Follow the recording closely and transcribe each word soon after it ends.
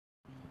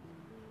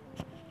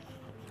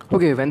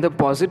Okay, when the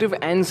positive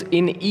ends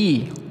in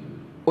E,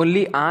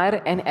 only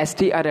R and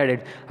ST are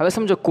added. હવે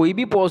સમજો કોઈ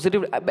B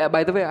positive,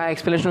 by the way આ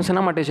explanation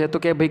શેના માટે છે તો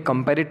કે ભાઈ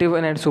કમ્પેરેટિવ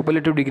અને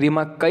સુપરલેટિવ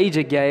ડિગ્રીમાં કઈ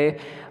જગ્યાએ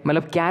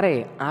મતલબ ક્યારે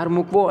આર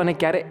મૂકવો અને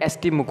ક્યારે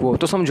એસટી મૂકવો.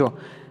 તો સમજો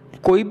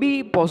કોઈ બી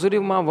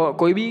પોઝિટિવમાં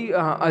કોઈ બી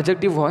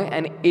એડજેક્ટિવ હોય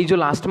અને એ જો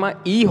લાસ્ટમાં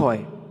ઈ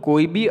હોય,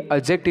 કોઈ બી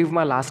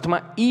એડજેક્ટિવમાં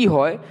લાસ્ટમાં ઈ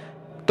હોય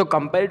તો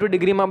કમ્પેરેટિવ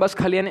ડિગ્રીમાં બસ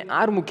ખાલી એને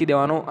આર મૂકી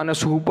દેવાનો અને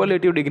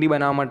સુપરલેટિવ ડિગ્રી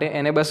બનાવવા માટે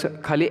એને બસ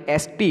ખાલી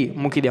એસટી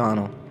મૂકી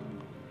દેવાનો.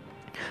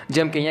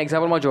 જેમ કે અહીંયા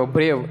એક્ઝામ્પલમાં જો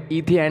બ્રેવ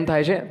ઈથી એન્ડ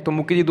થાય છે તો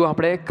મૂકી દીધું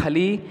આપણે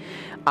ખાલી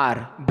આર,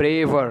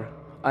 બ્રેવર,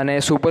 અને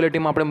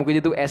સુપરલેટિવમાં આપણે મૂકી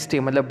દીધું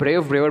એસટી, મતલબ બ્રેવ,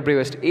 બ્રેવર,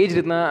 બ્રેવેસ્ટ. એ જ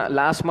રીતના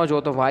લાસ્ટમાં જો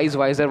તો wise,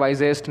 wiser,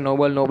 wisest,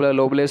 noble, nobler,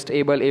 noblest,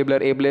 able,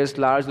 abler, ablest,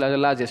 large,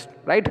 larger, largest.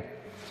 Right.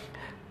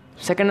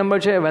 Second number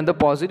છે van the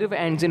positive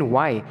ends in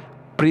Y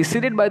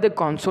preceded by the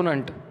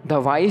consonant, the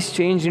y is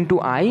changed into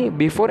I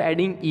before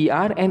adding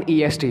ER and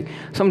EST.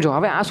 સમજો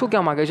હવે આ શું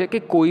કહેવા માગે છે કે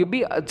કોઈ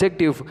બી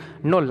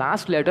એડજેક્ટિવનો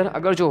લાસ્ટ લેટર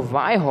અગર જો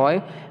વાય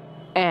હોય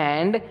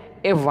એન્ડ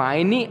એ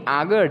વાયની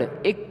આગળ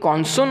એક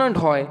કોન્સોનન્ટ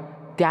હોય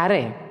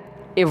ત્યારે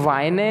એ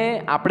વાયને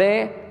આપણે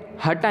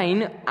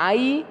હટાઈને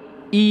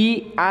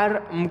IER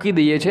મૂકી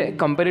દઈએ છીએ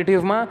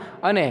કમ્પેરેટિવમાં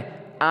અને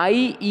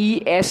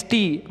IEST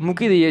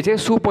મૂકી દઈએ છીએ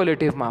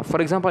સુપરલેટિવમાં. ફોર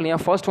એક્ઝામ્પલ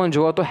અહીંયા ફર્સ્ટ વન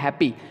જુઓ તો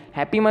હેપી,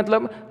 હેપી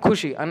મતલબ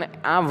ખુશી, અને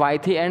આ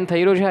વાયથી એન્ડ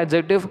થઈ રહ્યો છે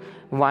એડજેક્ટિવ.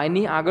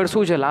 વાયની આગળ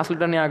શું છે લાસ્ટ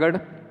લેટરની આગળ?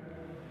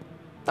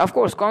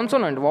 ઓફકોર્સ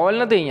કોન્સોનન્ટ, વોવલ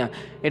નથી અહીંયા.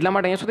 એટલા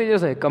માટે અહીંયા શું થઈ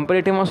જશે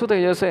કમ્પેરેટિવમાં શું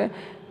થઈ જશે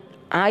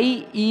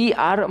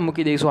IER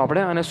મૂકી દઈશું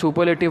આપણે અને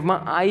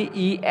સુપરલેટિવમાં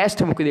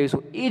IEST મૂકી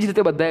દઈશું. એ જ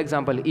રીતે બધા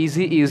example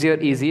easy, easier,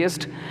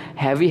 easiest,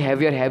 heavy,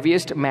 heavier,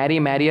 heaviest, મેરી,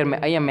 મેરિયર.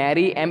 અહીંયા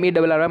મેરી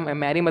MERR,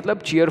 મેરી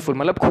મતલબ ચીયરફુલ,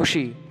 મતલબ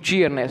ખુશી,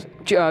 ચીયરનેસ,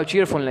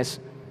 ચીયરફુલનેસ,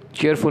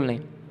 ચીયરફુલ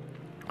નહીં.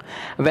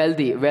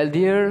 વેલ્ધી,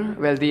 વેલ્ધિયર,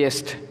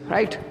 વેલ્ધીએસ્ટ.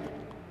 રાઈટ.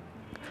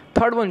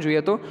 થર્ડ વન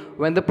જોઈએ તો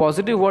when the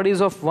positive word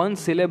is of one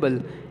syllable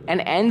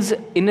and ends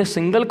in a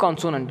single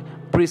consonant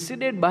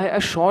preceded by a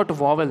short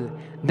vowel,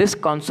 this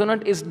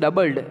consonant is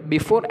doubled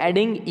before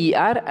adding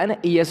ER and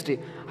EST.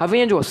 હવે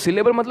અહીંયા જો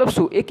syllable મતલબ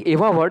શું? એક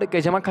એવા word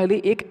કે જેમાં ખાલી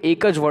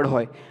એક જ વર્ડ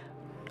હોય.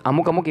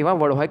 અમુક એવા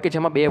વર્ડ હોય કે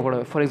જેમાં બે વર્ડ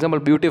હોય. ફોર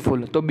એક્ઝામ્પલ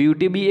બ્યુટીફુલ, તો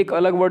બ્યુટી બી એક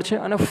અલગ વર્ડ છે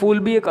અને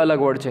ફૂલ બી એક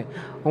અલગ વર્ડ છે.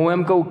 હું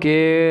એમ કહું કે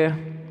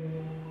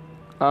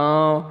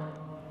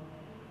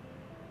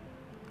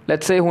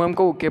લેટ્સ સે હું એમ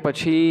કહું કે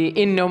પછી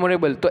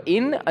ઇનન્યુમરેબલ, તો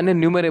ઇન અને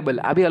ન્યુમરેબલ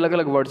આ બી અલગ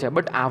અલગ વર્ડ છે.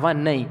 બટ આવા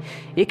નહીં,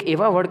 એક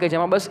એવા વર્ડ કે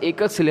જેમાં બસ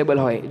એક જ સિલેબલ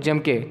હોય. જેમ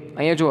કે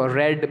અહીંયા જો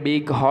red,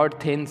 big, hot,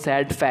 thin,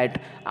 sad, fat,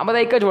 આ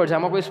બધા એક જ વર્ડ છે.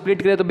 આમાં કોઈ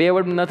સ્પ્લિટ કરે તો બે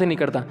વર્ડ નથી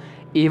નીકળતા.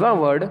 એવા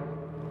વર્ડ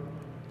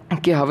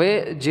કે હવે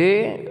જે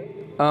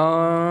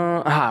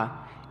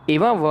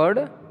એવા વર્ડ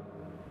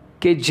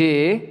કે જે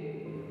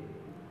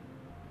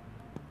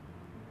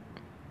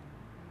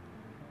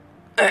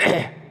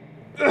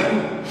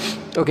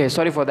okay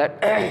sorry for that,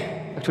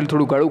 actually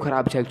થોડું ગળું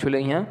ખરાબ છે એકચ્યુઅલી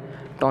અહીંયા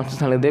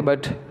ટોન્સિસના લીધે,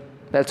 બટ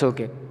દેટ્સ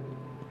ઓકે.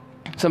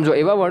 સમજો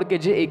એવા વર્ડ કે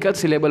જે એક જ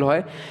સિલેબલ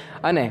હોય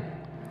અને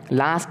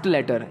લાસ્ટ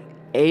લેટર,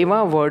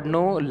 એવા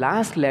વર્ડનો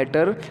લાસ્ટ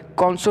લેટર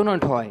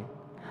કોન્સોનન્ટ હોય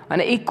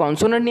અને એ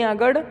કોન્સોનન્ટની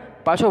આગળ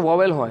પાછો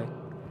વોવેલ હોય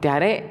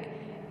ત્યારે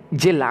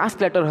જે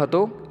લાસ્ટ લેટર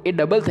હતો એ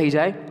ડબલ થઈ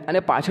જાય અને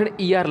પાછળ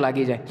ER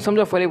લાગી જાય.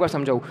 સમજો ફરી એકવાર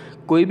સમજાવું.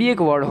 કોઈ બી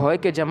એક વર્ડ હોય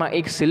કે જેમાં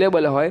એક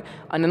સિલેબલ હોય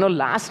અને એનો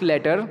લાસ્ટ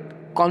લેટર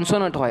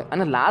કોન્સોનન્ટ હોય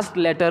અને લાસ્ટ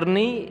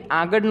લેટરની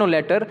આગળનો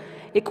લેટર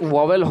એક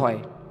વોવેલ હોય,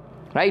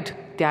 રાઈટ,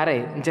 ત્યારે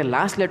જે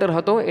લાસ્ટ લેટર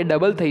હતો એ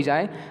ડબલ થઈ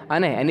જાય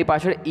અને એની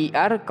પાછળ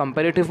ER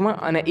કમ્પેરેટિવમાં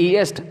અને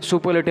EST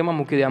સુપરલેટિવમાં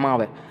મૂકી દેવામાં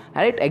આવે.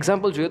 રાઈટ.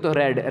 એક્ઝામ્પલ જોઈએ તો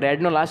રેડ,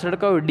 રેડનો લાસ્ટ લેટર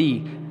કયો? D.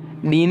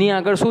 ડીની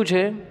આગળ શું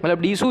છે? મતલબ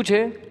ડી શું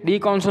છે? D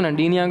consonant.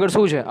 ડીની આગળ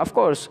શું છે?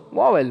 Of course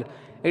vowel.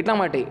 એટલા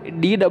માટે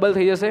ડી ડબલ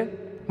થઈ જશે,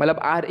 મતલબ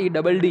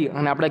REDD,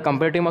 અને આપણે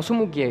કમ્પેરેટિવમાં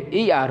શું મૂકીએ?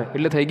 ER,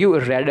 એટલે થઈ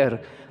ગયું રેડર.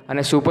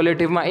 અને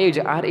સુપરલેટિવમાં એ જ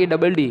REDD,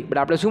 બટ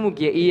આપણે શું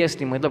મૂકીએ? EST,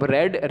 મતલબ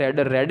રેડ,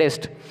 રેડર,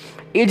 રેડેસ્ટ.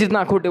 એ જ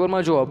રીતના આખું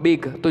ટેબલમાં જુઓ.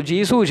 બિગ, તો G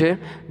શું છે?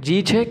 G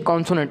છે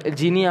કોન્સોનન્ટ.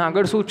 જીની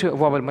આગળ શું છે?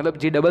 વોવલ, મતલબ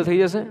G ડબલ થઈ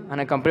જશે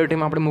અને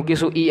કમ્પેરેટિવમાં આપણે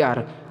મૂકીશું ER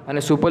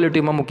અને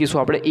સુપરલેટિવમાં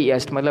મૂકીશું આપણે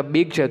EST, મતલબ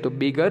બિગ છે તો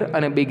બિગર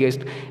અને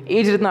બિગેસ્ટ.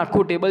 એ જ રીતના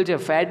આખું ટેબલ છે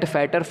ફેટ,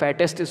 ફેટર,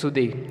 ફેટેસ્ટ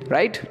સુધી.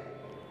 રાઈટ.